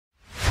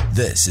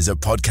This is a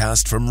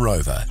podcast from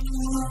Rover.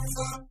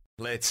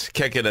 Let's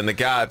kick it in the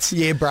guards.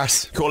 Yeah,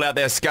 bruss. Call out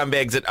their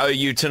scumbags at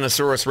OU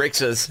Tyrannosaurus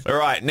Rexes. All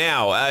right,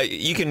 now,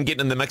 you can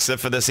get in the mixer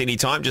for this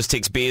anytime. Just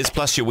text Bears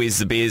plus your Where's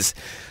the Bears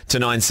to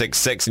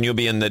 966 and you'll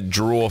be in the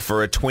draw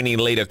for a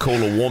 20-litre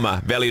cooler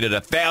warmer valued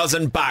at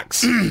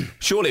 $1,000.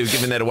 Surely we're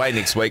giving that away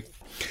next week.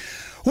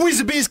 Where's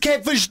the Bears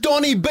catfish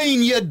Donnie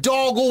Bean? Your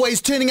dog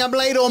always turning up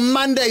late on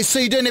Monday so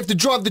you don't have to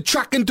drive the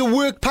truck into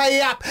work.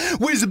 Pay up.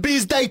 Where's the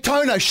Bears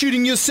Daytona?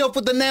 Shooting yourself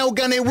with the nail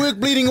gun at work,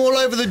 bleeding all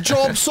over the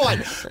job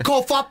site.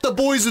 Cough up, the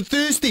boys are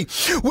thirsty.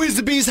 Where's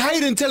the Bears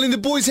Hayden telling the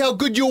boys how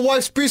good your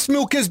wife's breast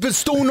milk is but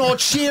still not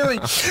sharing?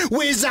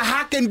 Where's the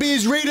Huck and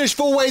Bears Reddish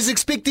for always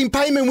expecting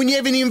payment when you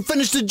haven't even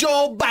finished the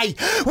job, bae?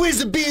 Where's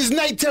the Bears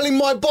Nate telling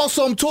my boss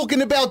I'm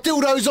talking about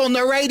dildos on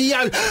the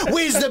radio?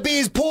 Where's the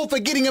Bears Paul for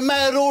getting a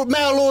mail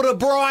order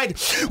bride?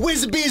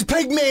 Where's the Bears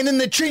Pigman in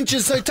the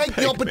trenches? So take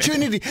the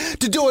opportunity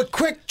to do a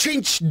quick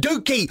trench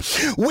dookie.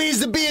 Where's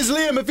the Bears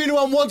Liam? If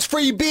anyone wants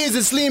free beers,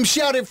 it's Liam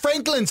Shout at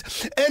Franklin's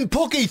in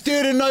Pookie,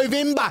 3rd of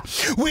November.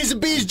 Where's the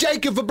Bears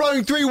Jacob for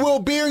blowing 3 wheel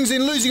bearings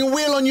and losing a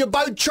wheel on your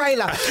boat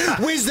trailer?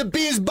 Where's the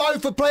Bears Bo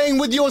for playing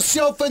with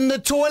yourself in the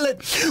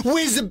toilet?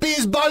 Where's the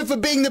Bears Bo for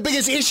being the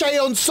biggest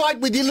esche on site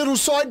with your little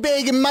side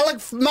bag and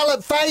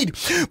mullet fade?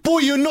 Boy,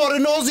 you're not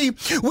an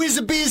Aussie. Where's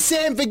the Bears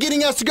Sam for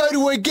getting us to go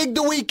to a gig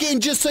the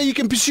weekend just so you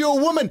can pursue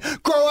a woman,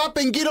 grow up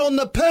and get on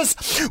the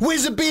piss?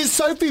 Where's the Bears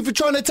Sophie for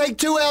trying to take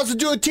 2 hours to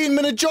do a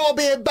 10-minute job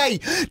here, bae?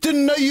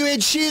 Didn't know you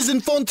had shares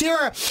in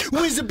Fonterra.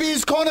 Where's the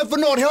Bears Connor for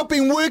not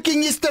helping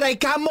working yesterday?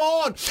 Come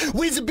on.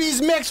 Where's the Bears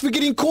Max for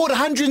getting caught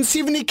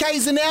 170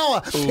 k's an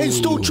hour and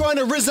still trying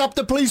to rizz up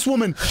the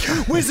policewoman?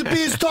 Where's the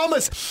Bears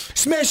Thomas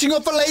smashing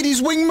off a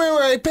lady's wing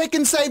mirror at Pack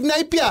and Save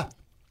Napier?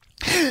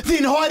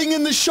 Then hiding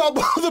in the shop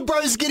while the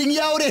bros getting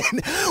yelled at.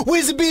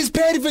 Where's the Bears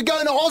Paddy for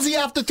going to Aussie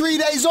after 3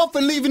 days off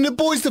and leaving the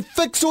boys to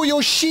fix all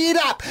your shit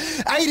up?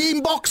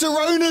 18 boxer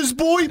owners,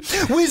 boy.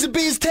 Where's the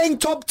Bears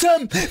Tank Top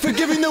Tim for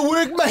giving the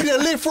workmate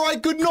a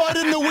left-right good night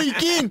in the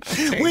weekend?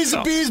 Where's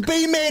the Bears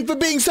B-Man for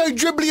being so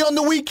dribbly on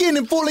the weekend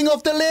and falling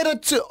off the ladder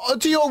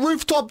to your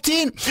rooftop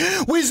tent?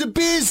 Where's the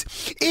Bears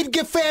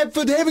Edgar Fab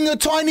for having a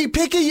tiny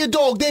pecker, your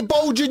dog? That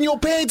bulge in your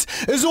pants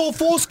is all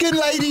foreskin,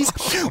 ladies.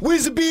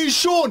 Where's the Bears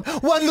Sean?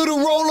 One little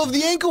roll of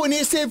the ankle and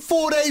has to have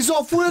 4 days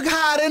off work,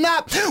 harden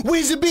up.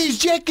 Where's the Bears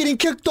Jack getting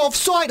kicked off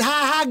site?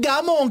 Ha,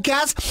 come on,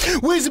 cuz.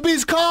 Where's the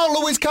Bears Carl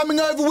always coming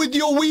over with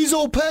your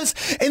weasel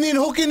piss and then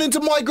hooking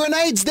into my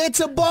grenades? That's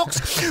a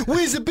box.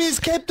 Where's the Bears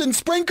Captain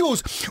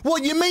Sprinkles?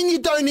 What, you mean you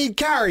don't need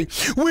curry?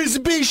 Where's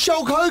the Bears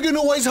Shulk Hogan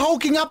always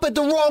hulking up at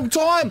the wrong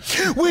time?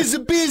 Where's the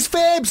Bears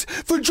Fabs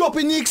for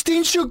dropping the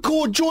extension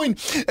cord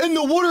joint in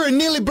the water and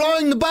nearly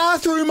blowing the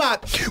bathroom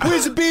up?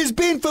 Where's the Bears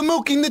Ben for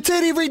milking the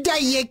tit every day?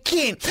 You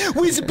can't.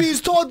 Where's the Bears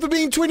Todd for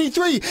being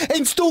 23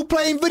 and still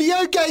playing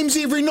video games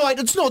every night?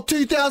 It's not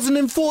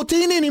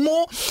 2014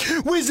 anymore.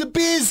 Where's the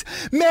Bears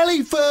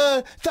Mally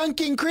for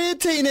thinking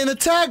creatine in a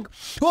tug?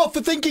 What,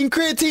 for thinking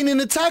creatine in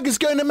a tug is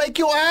going to make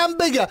your arm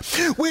bigger?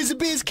 Where's the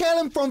Bears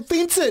Callum from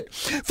Fence It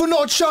for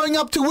not showing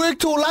up to work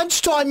till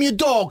lunchtime, your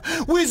dog?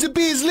 Where's the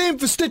Bears Lem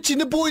for stitching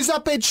the boys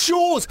up at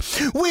Shaw's?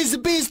 Where's the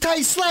Bears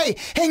Tay Slay?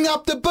 Hang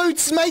up the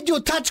boots, mate,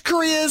 your touch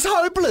career is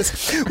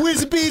hopeless.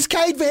 Where's the Bears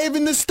Cade for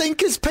having the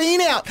stinkers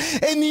peen out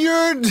and the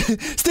urine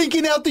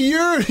stinking out the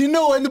urine, you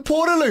know, and the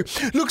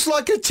Portaloo looks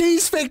like a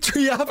cheese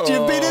factory after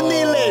you've been in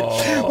there,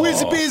 lad.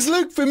 Where's the Bears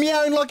Luke for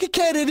meowing like a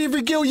cat at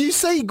every girl you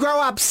see? Grow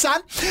up,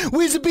 son.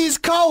 Where's the Bears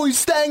Cole who's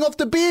staying off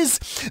the Bears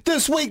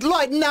this week?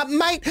 Lighten up,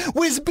 mate.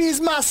 Where's the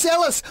Bears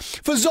Marcellus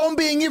for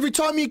zombieing every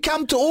time you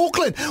come to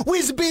Auckland?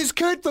 Where's the Bears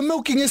Kurt for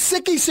milking a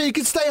sickie so you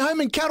can stay home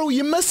and cuddle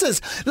your missus?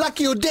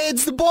 Lucky your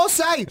dad's the boss,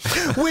 eh?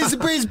 Where's the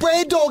Bears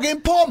Brad Dog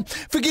and Pom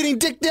for getting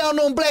dick down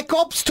on Black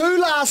Ops 2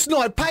 last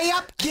night? Pay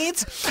up,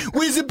 kids.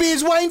 Where's the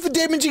Bears Wayne for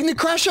damaging the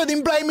crusher,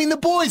 then blaming the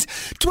boys?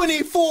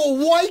 24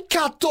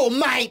 Waikato,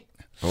 mate.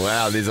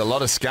 Wow, there's a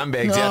lot of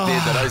scumbags out there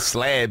for those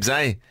slabs,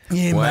 eh?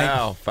 Yeah,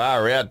 wow, mate.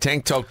 Far out.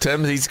 Tank Top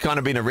Tim, he's kind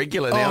of been a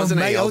regular now, hasn't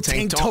mate, he? old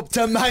Tank Top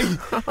Tim, mate.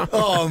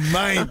 Oh,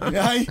 mate.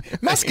 Hey,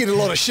 must get a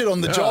lot of shit on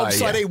the job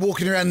site, eh,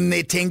 walking around in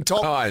their tank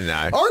top. Oh, I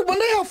know. I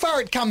wonder how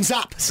far it comes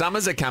up.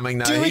 Summers are coming,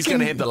 Do though. you He's going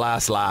to reckon- have the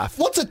last laugh.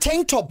 What's a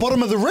tank top?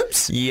 Bottom of the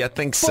ribs? Yeah, I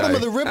think so. Bottom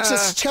of the ribs,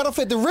 just cut off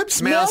at the ribs,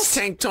 Mouse,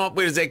 tank top,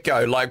 where does that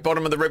go? Like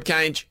bottom of the rib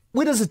cage?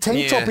 Where does the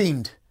tank top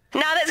end? No,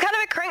 that's kind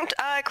of a crinked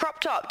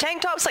crop top.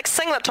 Tank top's like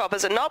singlet top,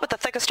 is it not, with the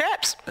thicker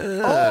straps?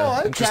 Oh,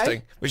 okay.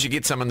 Interesting. We should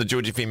get some in the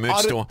George FM merch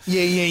store.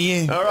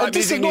 Yeah. All right,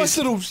 just a music nice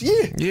news.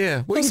 little,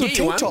 Yeah, we nice can little get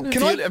you one. tank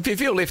top. If you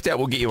feel left out,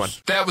 we'll get you one.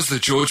 That was the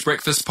George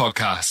Breakfast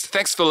Podcast.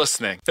 Thanks for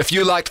listening. If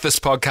you liked this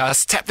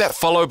podcast, tap that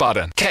follow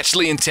button. Catch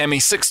Lee and Tammy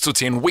 6 to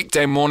 10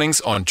 weekday mornings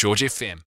on George FM.